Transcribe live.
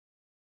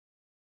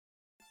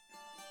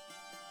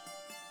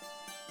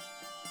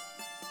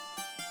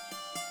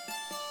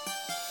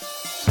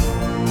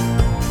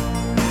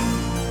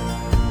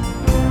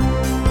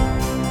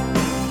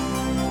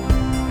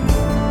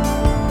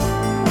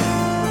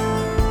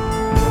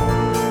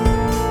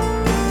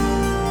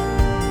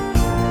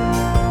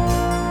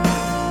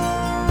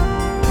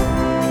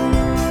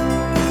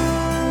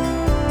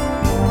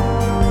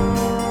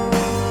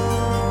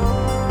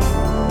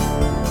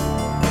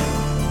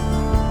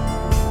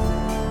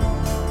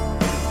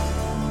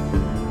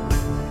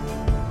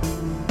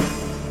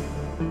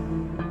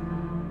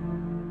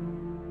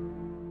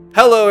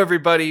Hello,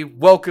 everybody.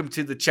 Welcome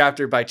to the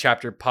Chapter by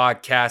Chapter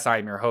podcast.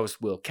 I'm your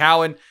host, Will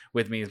Cowan.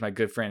 With me is my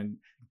good friend,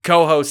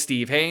 co-host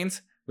Steve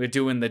Haynes. We're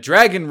doing the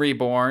Dragon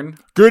Reborn.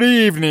 Good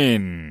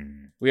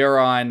evening. We are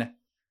on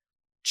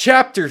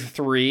Chapter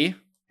 3.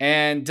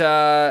 And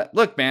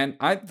look, man,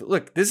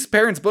 this is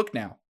Perrin's book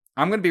now.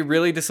 I'm going to be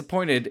really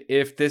disappointed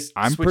if this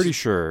I'm pretty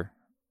certain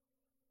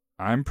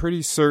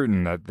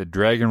that the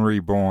Dragon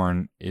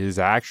Reborn is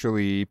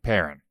actually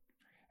Perrin.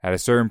 At a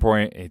certain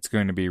point, it's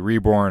going to be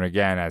reborn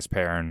again as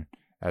Perrin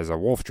as a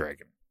wolf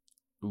dragon.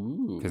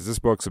 Ooh. Because this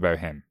book's about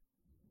him.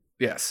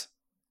 Yes.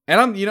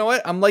 And you know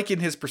what? I'm liking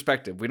his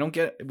perspective.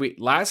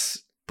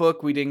 Last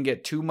book, we didn't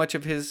get too much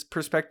of his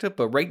perspective,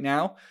 but right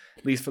now,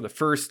 at least for the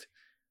first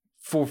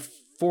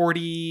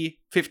 40,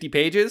 50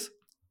 pages,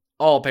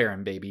 all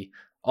Perrin, baby.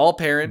 All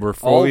Perrin. We're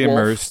fully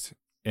immersed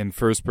in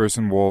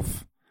first-person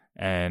wolf,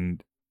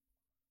 and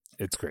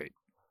it's great.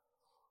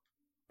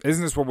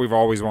 Isn't this what we've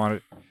always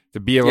wanted? To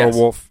be a little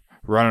wolf,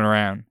 running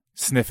around,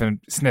 sniffing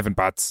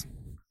butts,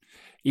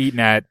 eating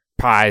at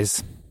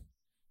pies.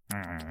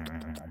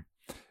 Sometimes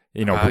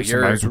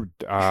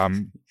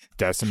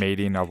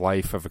decimating a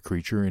life of a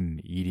creature and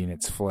eating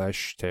its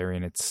flesh,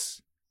 tearing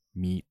its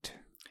meat.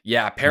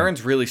 Yeah,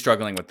 Perrin's really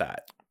struggling with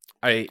that.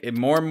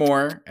 More and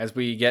more as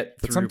we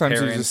get through. But sometimes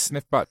Perrin, you just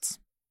sniff butts.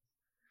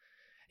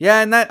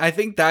 Yeah, and I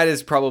think that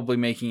is probably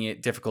making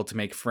it difficult to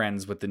make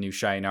friends with the new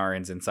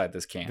Shienarans inside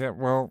this camp. Yeah,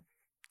 well,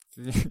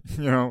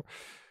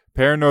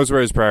 Perrin knows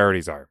where his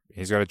priorities are.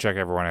 He's got to check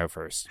everyone out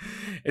first.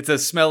 It's a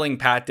smelling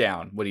pat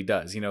down, what he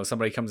does.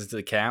 Somebody comes into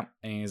the camp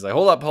and he's like,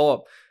 hold up.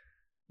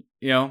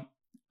 I'm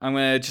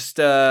going to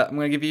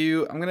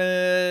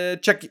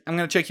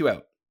check you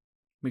out.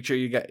 Make sure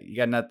you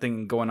got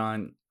nothing going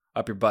on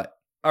up your butt.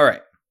 All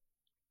right.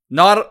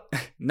 Not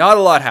a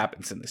lot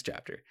happens in this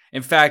chapter.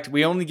 In fact,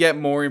 we only get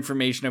more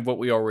information of what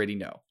we already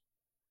know.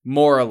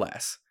 More or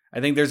less.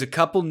 I think there's a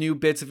couple new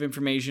bits of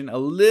information, a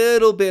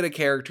little bit of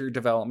character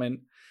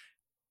development,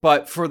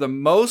 but for the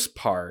most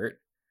part,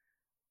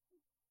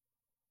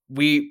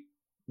 we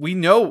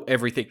know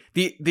everything.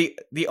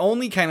 The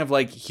only kind of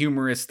like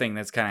humorous thing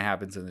that's kind of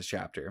happens in this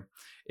chapter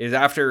is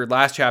after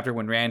last chapter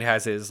when Rand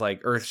has his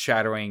like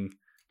earth-shattering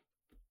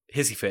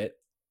hissy fit.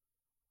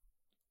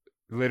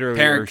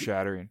 Literally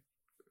earth-shattering.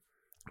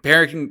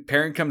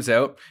 Perrin comes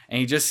out and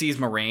he just sees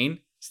Moraine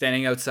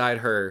standing outside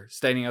her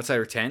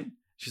tent.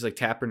 She's like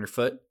tapping her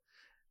foot,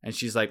 and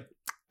she's like,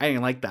 "I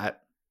didn't like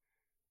that."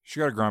 She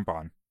got a grump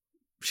on.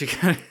 She's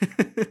got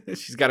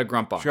a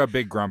grump on. She got a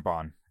big grump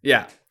on.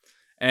 Yeah,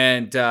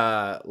 and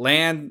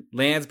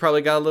Land's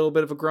probably got a little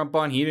bit of a grump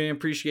on. He didn't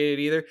appreciate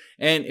it either.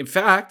 And in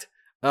fact,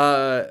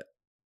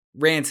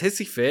 Rand's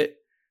hissy fit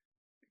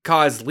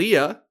caused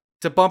Leah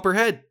to bump her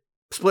head,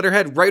 split her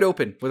head right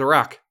open with a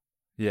rock.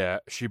 Yeah,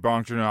 she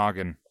bonked her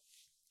noggin.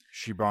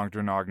 She bonked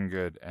her noggin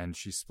good, and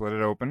she split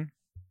it open.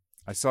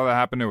 I saw that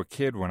happen to a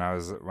kid when I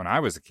was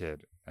a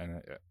kid,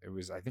 and it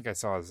was. I think I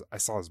saw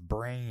his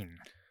brain.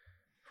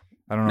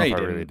 I don't know if I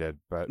really did,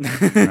 but no,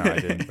 I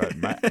didn't. But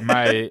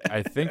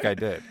I think I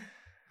did.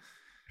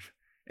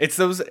 It's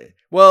those.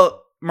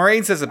 Well,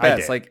 Moraine says it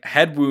best. Like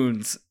head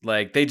wounds,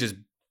 like they just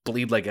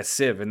bleed like a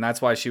sieve, and that's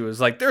why she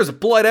was like, "There's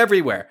blood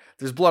everywhere.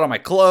 There's blood on my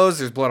clothes.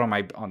 There's blood on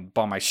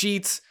my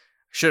sheets.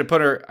 I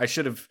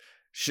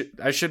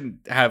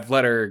shouldn't have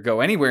let her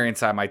go anywhere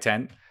inside my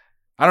tent.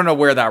 I don't know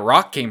where that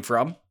rock came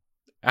from,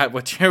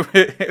 where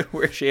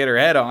she hit her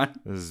head on.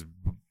 There's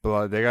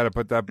blood. They got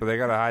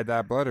to hide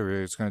that blood,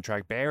 or it's going to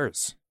attract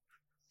bears.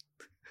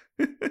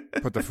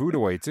 Put the food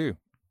away too.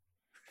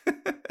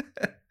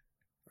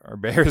 Our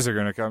bears are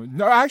going to come.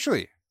 No,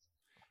 actually,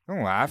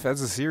 don't laugh.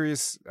 That's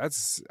serious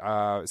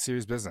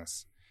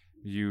business.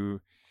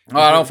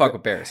 I don't fuck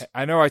with bears.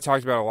 I know I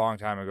talked about it a long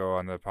time ago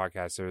on the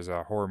podcast. There's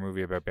a horror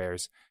movie about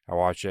bears. I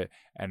watched it,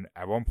 and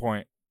at one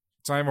point,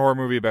 it's not even a horror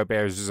movie about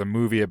bears. There's a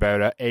movie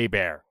about a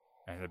bear,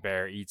 and the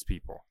bear eats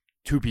people.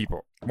 2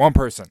 people. 1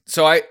 person.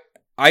 So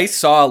I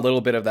saw a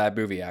little bit of that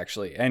movie,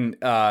 actually, and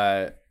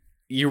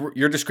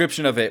your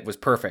description of it was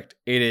perfect.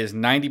 It is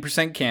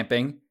 90%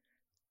 camping,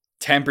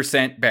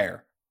 10%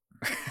 bear.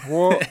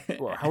 Well,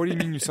 how do you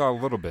mean you saw a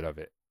little bit of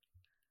it?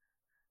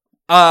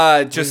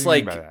 Just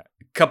like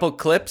couple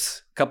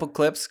clips,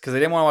 because I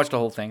didn't want to watch the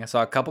whole thing. I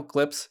saw a couple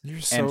clips.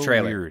 You're so and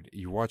trailer. Weird.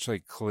 You watch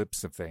like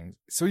clips of things,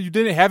 so you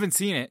haven't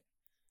seen it.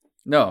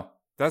 No,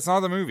 that's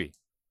not the movie.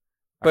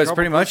 But it's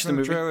pretty much the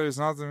movie. The trailer is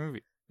not the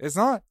movie. It's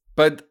not.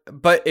 But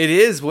it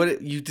is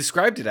what you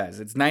described it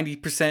as. It's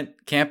 90%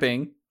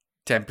 camping,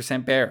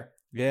 10% bear.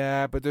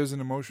 Yeah, but there's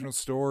an emotional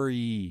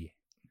story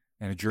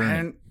and a journey.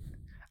 And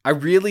I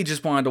really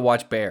just wanted to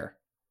watch bear,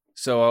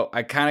 so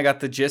I kind of got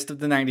the gist of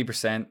the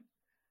 90%.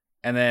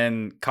 And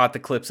then caught the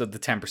clips of the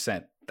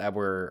 10% that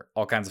were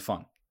all kinds of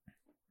fun.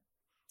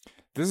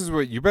 This is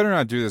what you better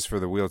not do this for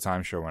the Wheel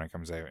Time show when it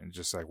comes out and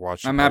just like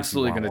watch. I'm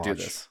absolutely going to do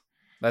this.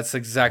 That's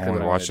exactly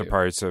what I'm going to do. Watch the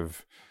parts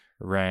of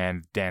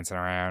Rand dancing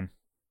around,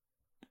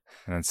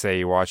 and then say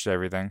you watched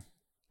everything.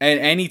 And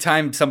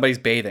anytime somebody's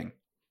bathing,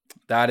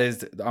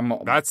 that's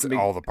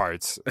all the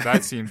parts.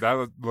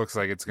 That looks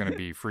like it's going to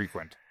be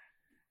frequent.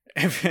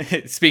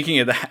 Speaking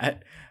of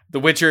that, The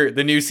Witcher,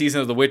 the new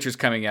season of The Witcher's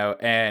coming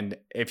out, and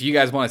if you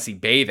guys want to see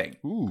bathing,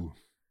 ooh,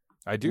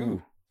 I do.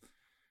 Ooh,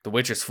 The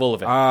Witcher's full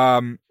of it.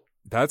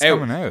 That's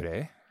coming out,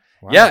 eh?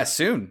 Wow. Yeah,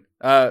 soon.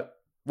 What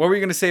were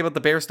you going to say about the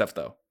bear stuff,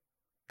 though?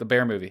 The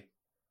bear movie.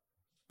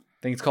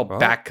 I think it's called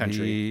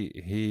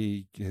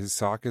Backcountry. His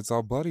socket's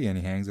all bloody, and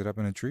he hangs it up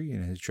in a tree,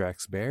 and it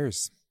attracts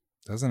bears,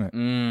 doesn't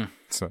it?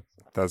 So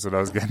that's what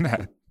I was getting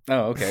at.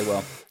 Oh, okay.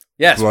 Well,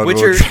 yes, Blood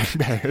Witcher.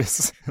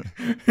 Bears.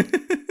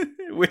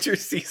 Witcher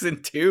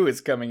season 2 is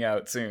coming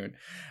out soon.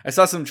 I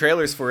saw some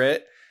trailers for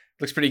it.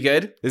 Looks pretty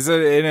good. Is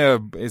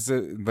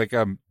it like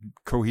a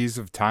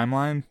cohesive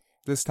timeline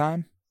this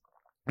time?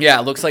 Yeah,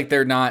 it looks like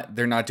they're not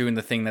doing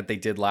the thing that they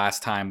did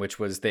last time, which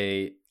was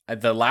the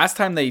last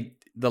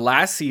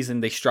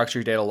season they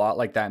structured it a lot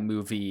like that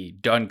movie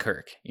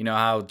Dunkirk. You know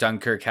how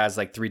Dunkirk has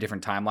like 3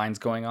 different timelines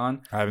going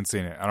on? I haven't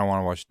seen it. I don't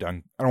want to watch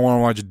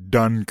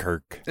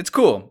Dunkirk. It's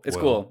cool. It's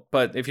cool.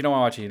 But if you don't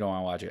want to watch it, you don't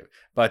want to watch it.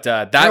 But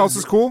that else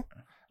is cool.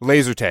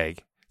 Laser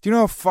tag. Do you know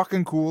how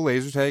fucking cool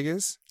laser tag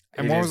is?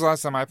 And when was the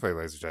last time I played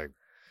laser tag?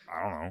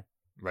 I don't know.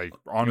 Like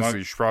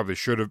honestly,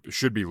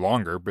 should be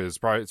longer, but it's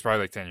probably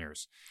like 10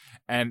 years.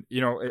 And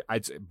you know,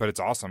 but it's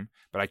awesome.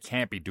 But I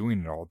can't be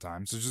doing it all the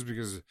time. So just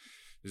because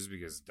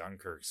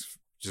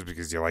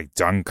you like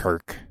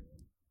Dunkirk,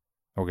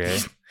 okay?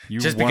 You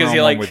just because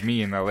you like with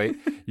me in the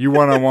you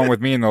one-on-one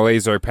with me in the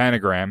laser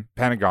Pentagon,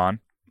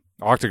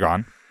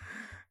 Octagon,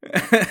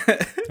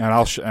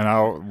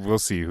 and we'll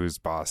see who's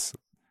boss.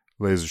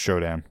 Laser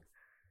Showdown.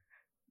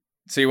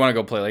 So you want to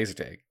go play laser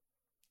tag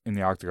in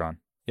the Octagon?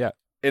 Yeah,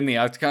 in the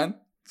Octagon.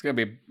 It's gonna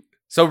be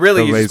so.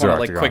 Really, you just want to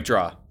like quick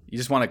draw. You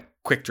just want a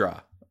quick draw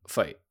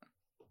fight.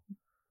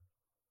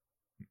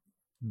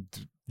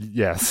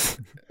 Yes,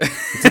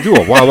 it's a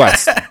duel. Wild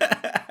West.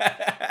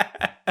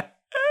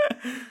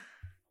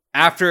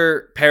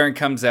 After Perrin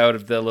comes out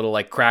of the little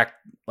like crack,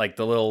 like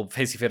the little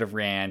hissy fit of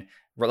Rand,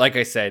 like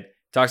I said,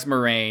 talks to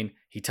Moraine.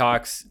 He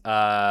talks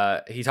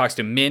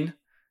to Min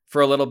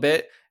for a little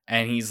bit.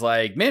 And he's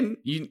like, Min,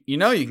 you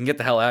know you can get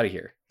the hell out of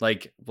here.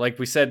 Like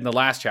we said in the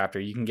last chapter,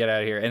 you can get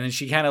out of here. And then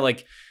she kind of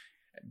like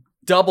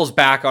doubles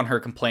back on her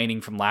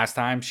complaining from last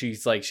time. She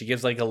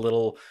gives like a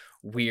little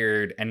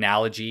weird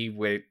analogy,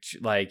 which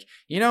like,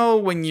 you know,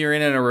 when you're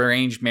in an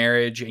arranged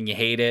marriage and you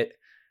hate it,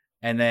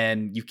 and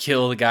then you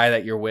kill the guy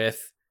that you're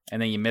with,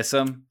 and then you miss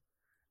him.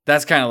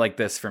 That's kind of like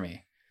this for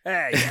me.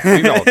 Hey,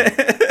 yeah, we all do.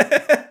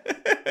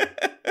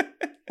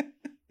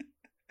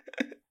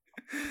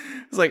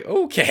 It's like,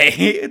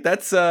 okay,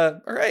 that's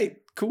all right,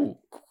 cool.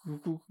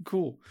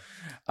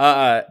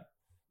 Then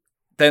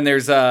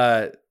there's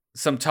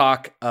some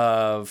talk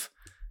of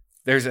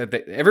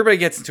everybody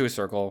gets into a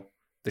circle.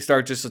 They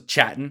start just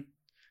chatting,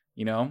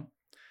 you know,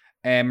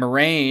 and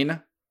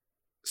Moraine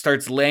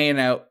starts laying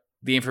out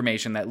the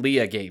information that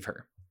Leah gave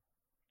her.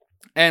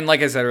 And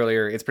like I said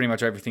earlier, it's pretty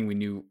much everything we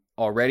knew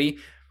already,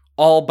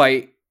 all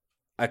by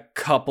a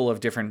couple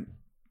of different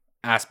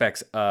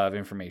aspects of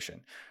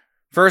information.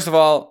 First of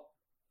all,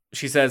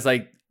 she says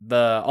like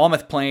the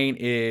Almeth Plain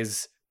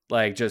is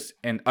like just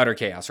in utter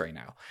chaos right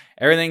now.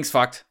 Everything's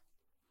fucked.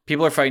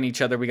 People are fighting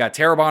each other. We got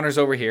Terrabonners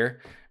over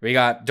here. We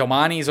got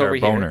Domanis over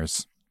here.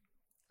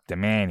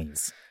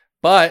 Domanis.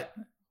 But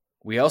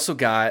we also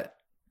got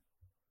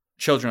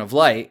Children of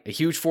Light, a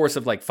huge force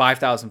of like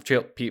 5,000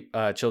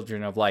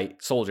 Children of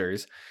Light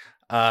soldiers,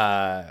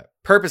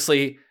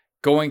 purposely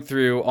going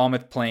through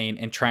Almeth Plain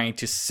and trying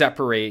to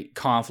separate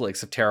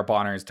conflicts of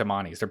Terrabonners and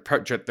Domanis.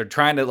 They're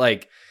trying to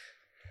like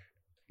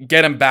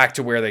get them back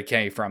to where they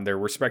came from, their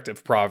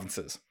respective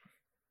provinces.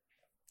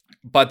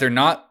 But they're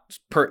not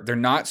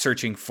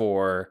searching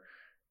for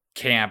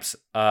camps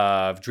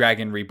of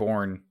Dragon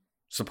Reborn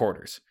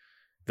supporters.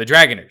 The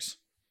Dragoners.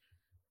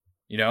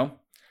 You know?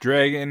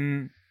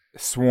 Dragon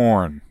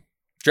Sworn.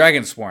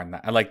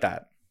 I like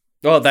that.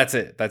 Oh, that's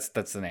it. That's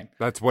the name.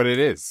 That's what it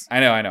is.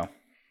 I know. I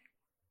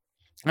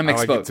misspoke. I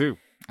like it too.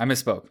 I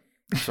misspoke.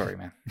 I'm sorry,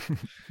 man.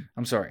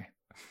 I'm sorry.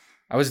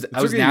 I was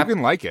okay, napping. You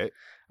can like it.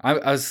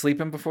 I was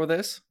sleeping before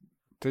this.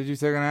 Did you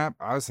take a nap?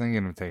 I was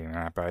thinking of taking a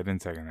nap, but I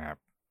didn't take a nap.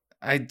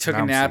 I took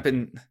a nap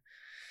and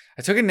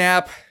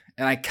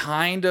I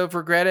kind of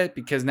regret it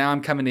because now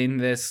I'm coming in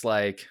this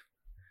like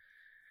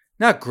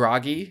not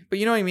groggy, but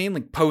you know what I mean?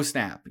 Like post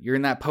nap. You're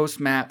in that post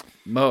nap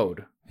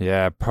mode.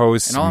 Yeah,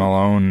 post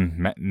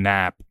Malone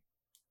nap.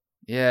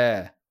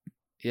 Yeah.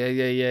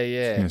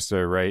 You're gonna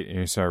start writing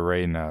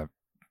a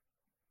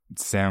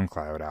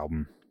SoundCloud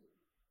album.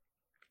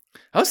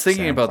 I was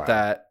thinking about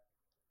that.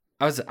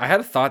 I had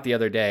a thought the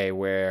other day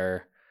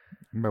where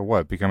about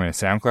what? Becoming a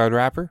SoundCloud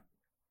rapper?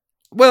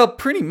 Well,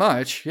 pretty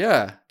much,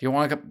 yeah. Do you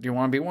want to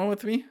be one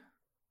with me?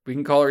 We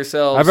can call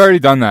ourselves. I've already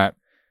done that.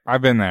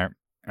 I've been there,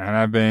 and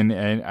I've been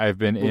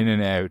in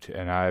and out,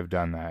 and I've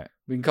done that.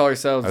 We can call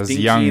ourselves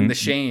Dinky and the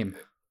Shame.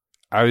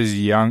 I was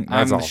young.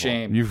 That's I'm awful. the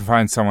Shame. You can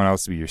find someone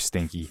else to be your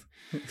Stinky.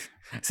 I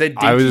said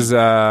Dinky. I was.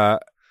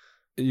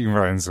 You can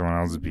find someone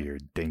else to be your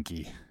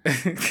Dinky.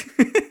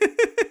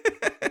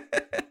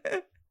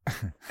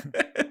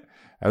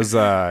 was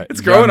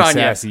it's growing on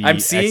you. I'm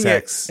seeing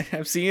XX. it.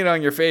 I'm seeing it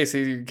on your face.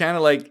 You're kind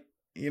of like,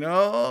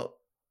 No,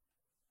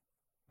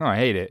 I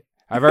hate it.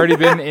 I've already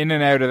been in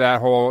and out of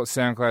that whole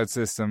SoundCloud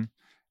system.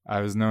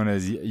 I was known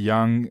as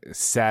Young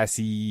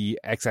Sassy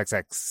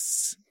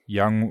XXX.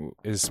 Young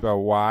is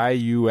spelled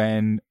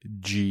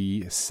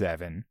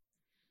YUNG7.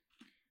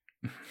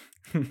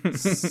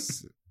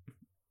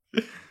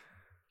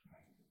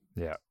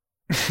 Yeah.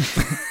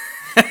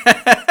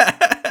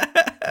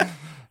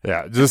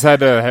 Yeah, just had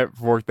to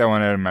work that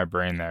one out in my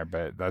brain there,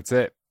 but that's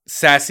it.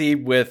 Sassy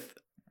with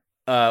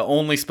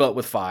only spelt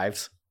with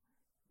 5s.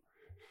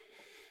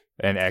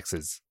 And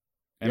X's.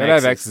 You And gotta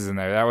have X's. X's in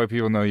there. That way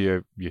people know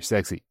you're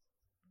sexy.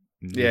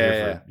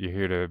 You're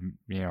here to,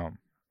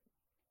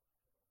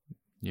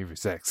 you're for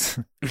sex.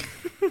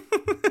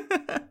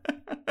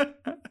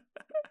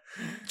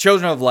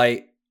 Children of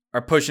Light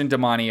are pushing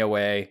Damani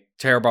away,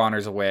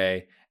 Terrabonners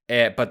away,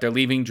 but they're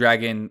leaving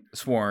Dragon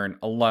Sworn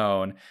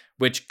alone,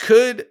 which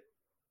could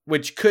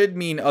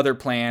mean other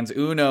plans.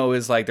 Uno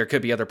is like, there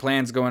could be other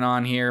plans going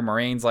on here.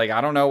 Moraine's like,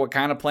 I don't know what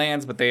kind of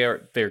plans, but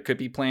there could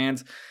be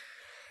plans.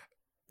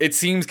 It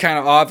seems kind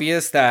of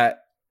obvious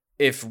that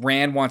if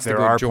Rand wants to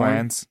go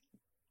join...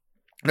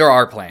 There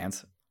are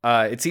plans.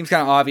 It seems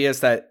kind of obvious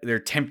that they're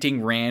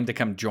tempting Rand to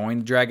come join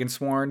the Dragon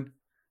Sworn,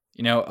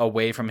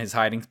 away from his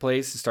hiding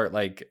place, to start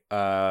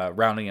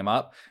rounding him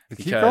up. They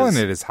keep calling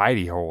it his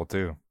hidey hole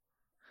too.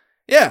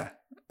 Yeah.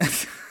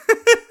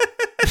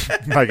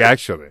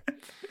 Actually.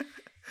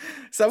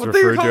 Is that what it's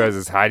they referred call to as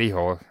his hidey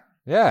hole?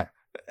 Yeah.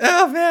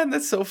 Oh man,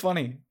 that's so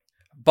funny.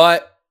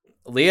 But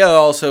Leah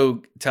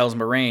also tells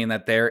Moraine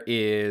that there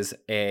is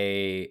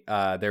she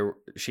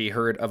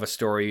heard of a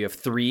story of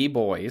three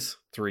boys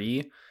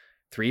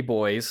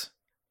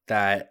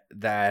that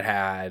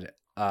had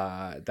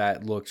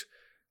that looked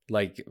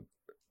like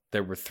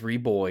there were 3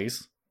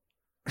 boys.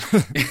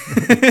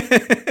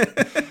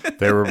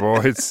 They were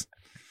boys.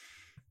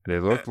 They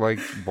looked like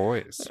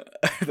boys.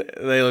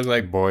 They look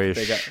like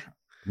boyish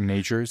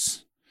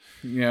natures.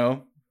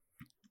 Boyish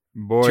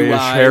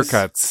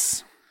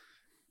haircuts.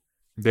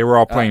 They were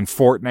all playing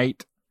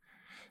Fortnite.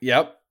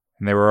 Yep.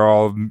 And they were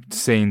all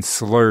saying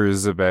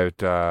slurs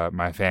about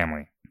my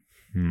family.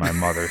 My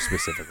mother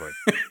specifically.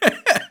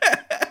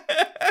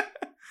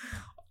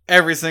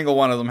 Every single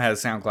one of them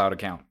has a SoundCloud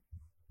account.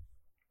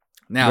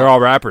 Now they're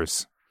all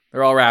rappers.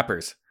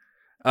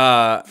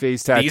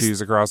 Face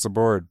tattoos across the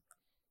board.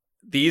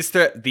 These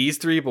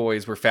 3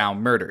 boys were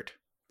found murdered.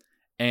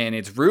 And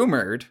it's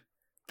rumored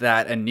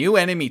that a new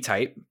enemy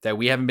type that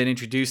we haven't been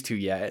introduced to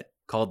yet,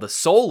 called the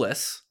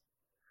Soulless,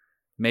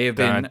 may have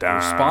been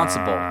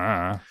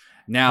responsible.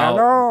 Now,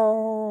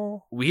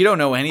 hello. We don't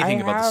know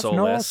anything about the Soulless.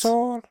 No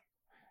soul,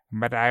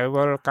 but I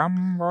will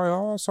come for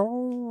your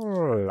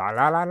soul. La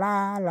la la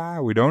la la.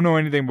 We don't know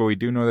anything, but we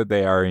do know that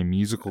they are a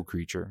musical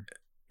creature.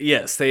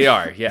 Yes, they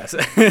are. Yes.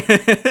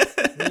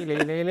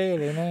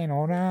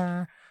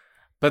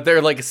 But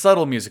they're like a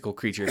subtle musical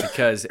creature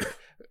because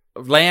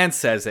Land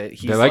says it.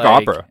 They're like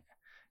opera.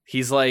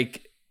 He's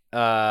like,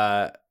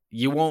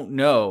 you won't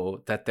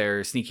know that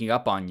they're sneaking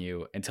up on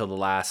you until the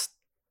last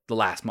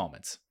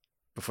moments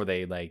before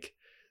they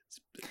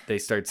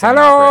start singing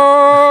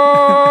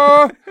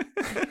hello. opera.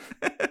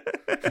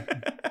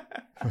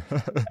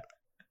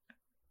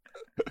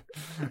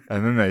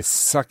 And then they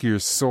suck your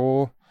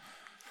soul.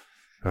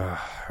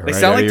 They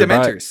sound like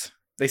Dementors. Butt.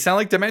 They sound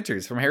like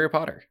Dementors from Harry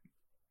Potter.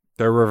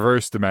 They're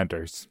reverse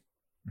Dementors.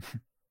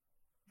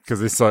 Because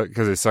they suck it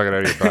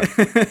out of your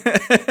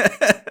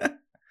butt.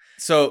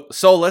 So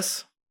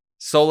Soulless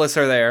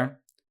are there.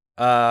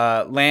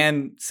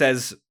 Land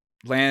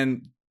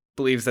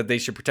believes that they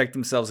should protect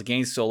themselves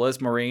against Soulless.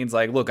 Moraine's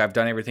like, look, I've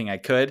done everything I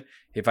could.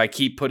 If I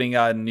keep putting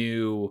on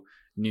new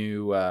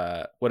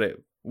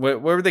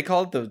what were they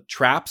called? The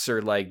traps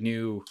or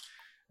new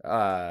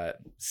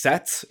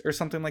sets or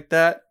something like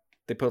that.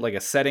 They put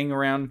a setting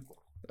around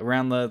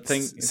the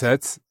thing.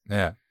 Sets?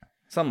 Yeah.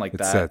 Something like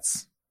that.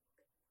 Sets.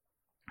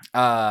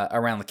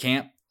 Around the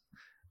camp.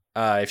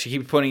 If she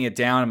keeps putting it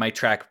down, it might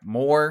track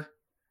more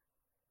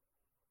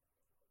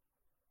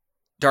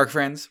Dark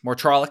Friends, more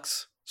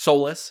Trollocs,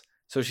 Soulless.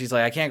 So she's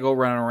like, I can't go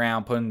running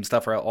around putting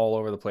stuff all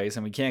over the place,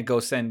 and we can't go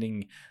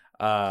sending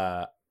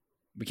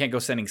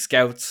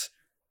scouts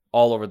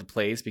all over the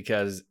place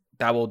because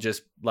that will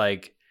just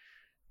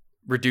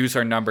reduce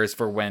our numbers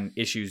for when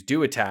issues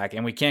do attack,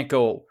 and we can't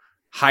go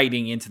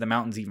hiding into the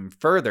mountains even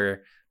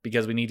further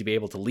because we need to be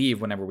able to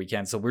leave whenever we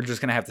can. So we're just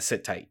gonna have to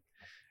sit tight.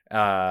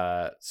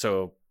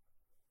 So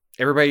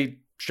everybody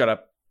shut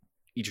up,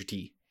 eat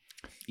drink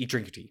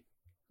your tea.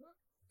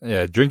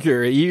 Yeah,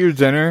 eat your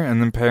dinner,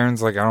 and then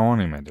Perrin's like, I don't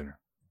want any of my dinner.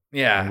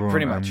 Yeah,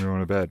 pretty much. I'm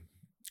going to bed.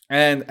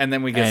 And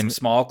then we get some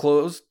small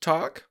clothes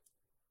talk.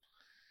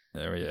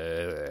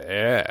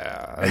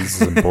 Yeah,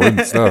 this is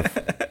important stuff.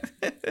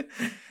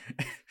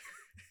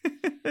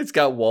 It's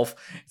got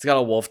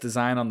a wolf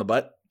design on the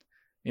butt.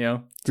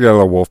 It's got a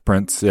little wolf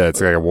prints. Yeah, it's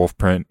like a wolf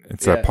print.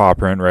 It's a paw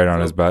print right on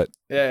his butt.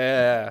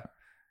 Yeah.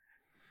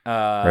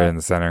 Right in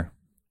the center.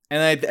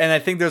 And I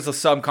think there's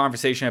some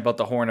conversation about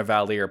the Horn of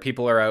Valir.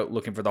 People are out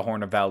looking for the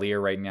Horn of Valir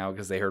right now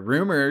because they heard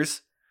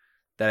rumors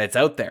that it's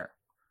out there.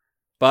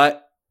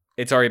 But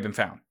it's already been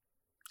found.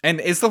 And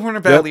is the Horn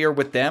of Valir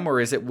with them, or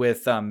is it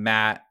with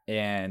Matt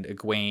and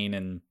Egwene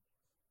and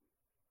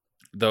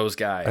those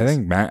guys?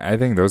 I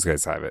think those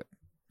guys have it.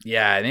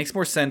 Yeah, it makes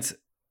more sense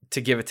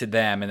to give it to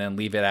them and then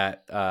leave it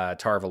at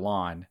Tar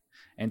Valon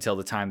until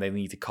the time they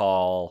need to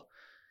call.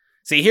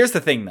 See, here's the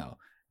thing, though.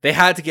 They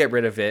had to get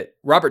rid of it.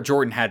 Robert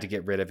Jordan had to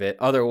get rid of it.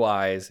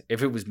 Otherwise,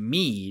 if it was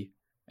me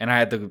and I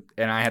had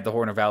the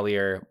Horn of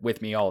Valir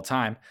with me all the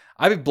time,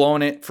 I'd be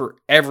blowing it for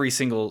every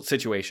single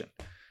situation.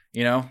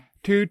 You know?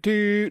 Toot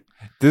toot.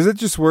 Does it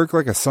just work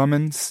like a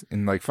summons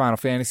in like Final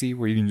Fantasy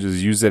where you can just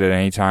use it at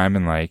any time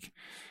and like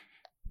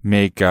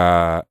make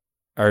Arthur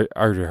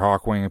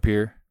Hawkwing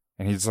appear?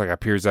 And he just like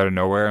appears out of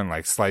nowhere and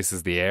like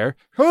slices the air?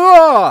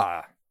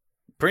 Ah!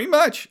 Pretty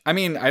much. I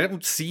mean, I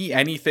don't see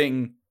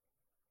anything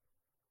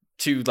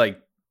to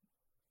like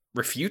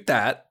refute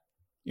that.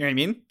 You know what I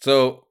mean?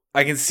 So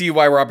I can see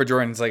why Robert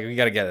Jordan's like, we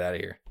got to get it out of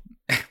here.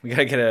 We got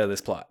to get out of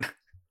this plot.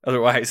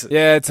 Otherwise,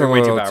 yeah, it's a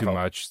little too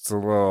much. It's a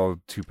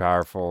little too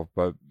powerful,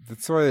 but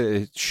that's why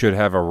it should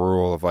have a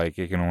rule of like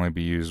it can only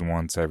be used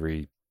once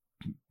every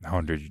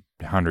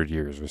 100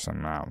 years or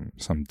something.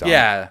 Some dumb.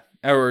 Yeah,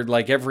 or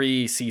like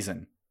every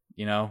season.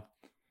 You know,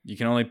 you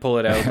can only pull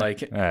it out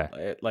like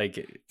like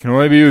it can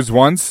only be used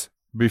once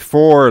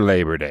before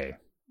Labor Day,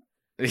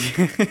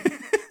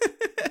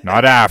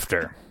 not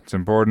after. It's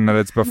important that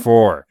it's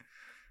before.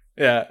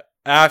 Yeah,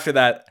 after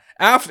that,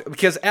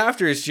 because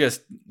after is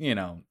just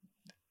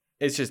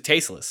it's just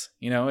tasteless.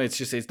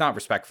 It's not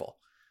respectful.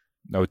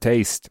 No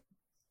taste.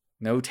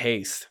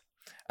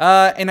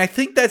 And I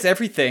think that's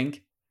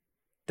everything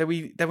that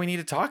we need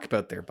to talk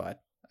about there, bud.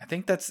 I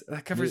think that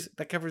covers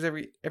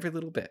every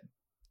little bit.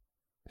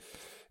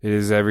 It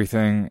is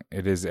everything.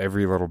 It is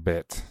every little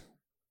bit.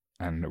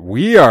 And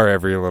we are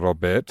every little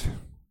bit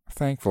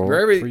thankful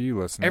for you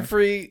listening.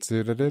 Every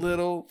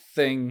little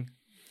thing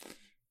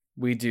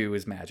we do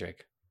is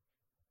magic.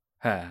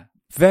 Huh.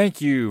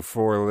 Thank you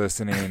for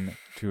listening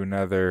to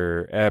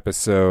another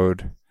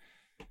episode.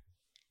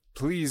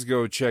 Please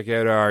go check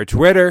out our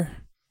Twitter.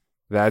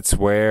 That's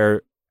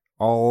where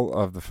all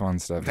of the fun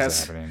stuff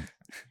is happening.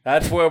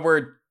 That's where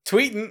we're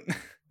tweeting.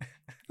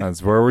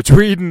 That's where we're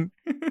tweeting.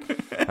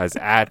 That's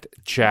at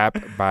Chap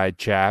by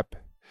Chap.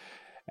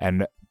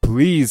 And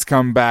please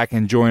come back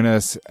and join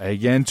us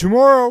again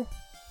tomorrow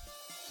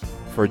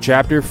for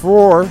Chapter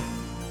 4,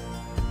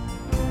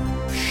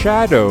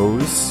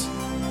 Shadows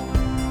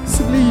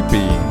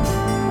Sleeping.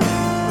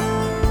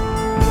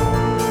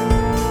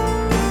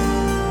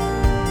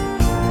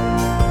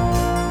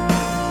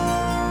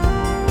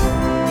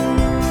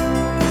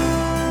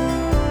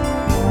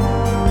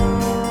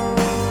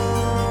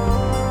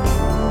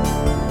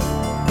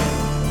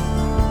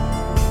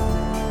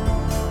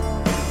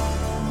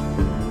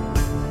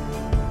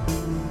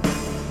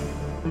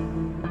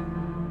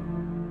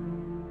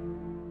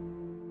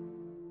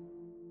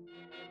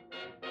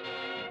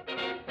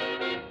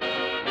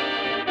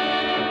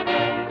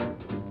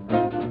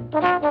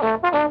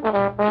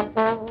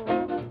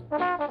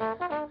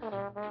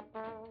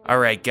 All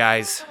right,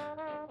 guys,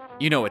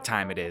 you know what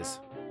time it is.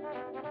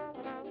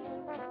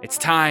 It's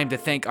time to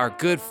thank our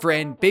good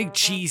friend Big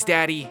Cheese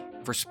Daddy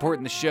for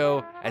supporting the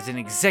show as an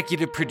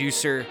executive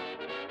producer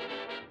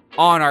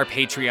on our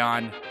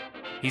Patreon.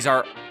 He's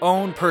our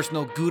own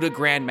personal Gouda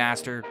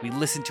Grandmaster. We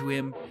listen to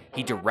him.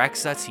 He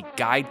directs us. He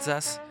guides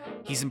us.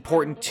 He's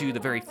important to the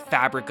very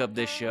fabric of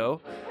this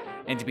show.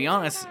 And to be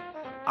honest,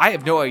 I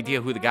have no idea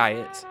who the guy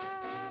is.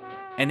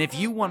 And if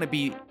you want to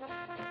be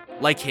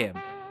like him,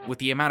 with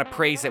the amount of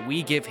praise that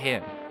we give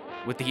him,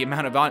 with the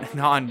amount of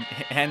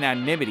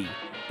anonymity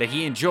that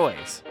he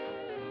enjoys,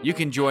 you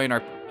can join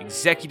our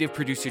executive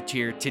producer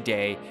tier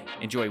today,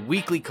 enjoy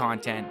weekly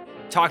content,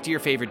 talk to your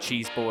favorite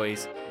cheese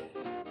boys,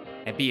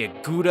 and be a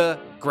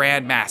Gouda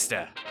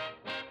Grandmaster.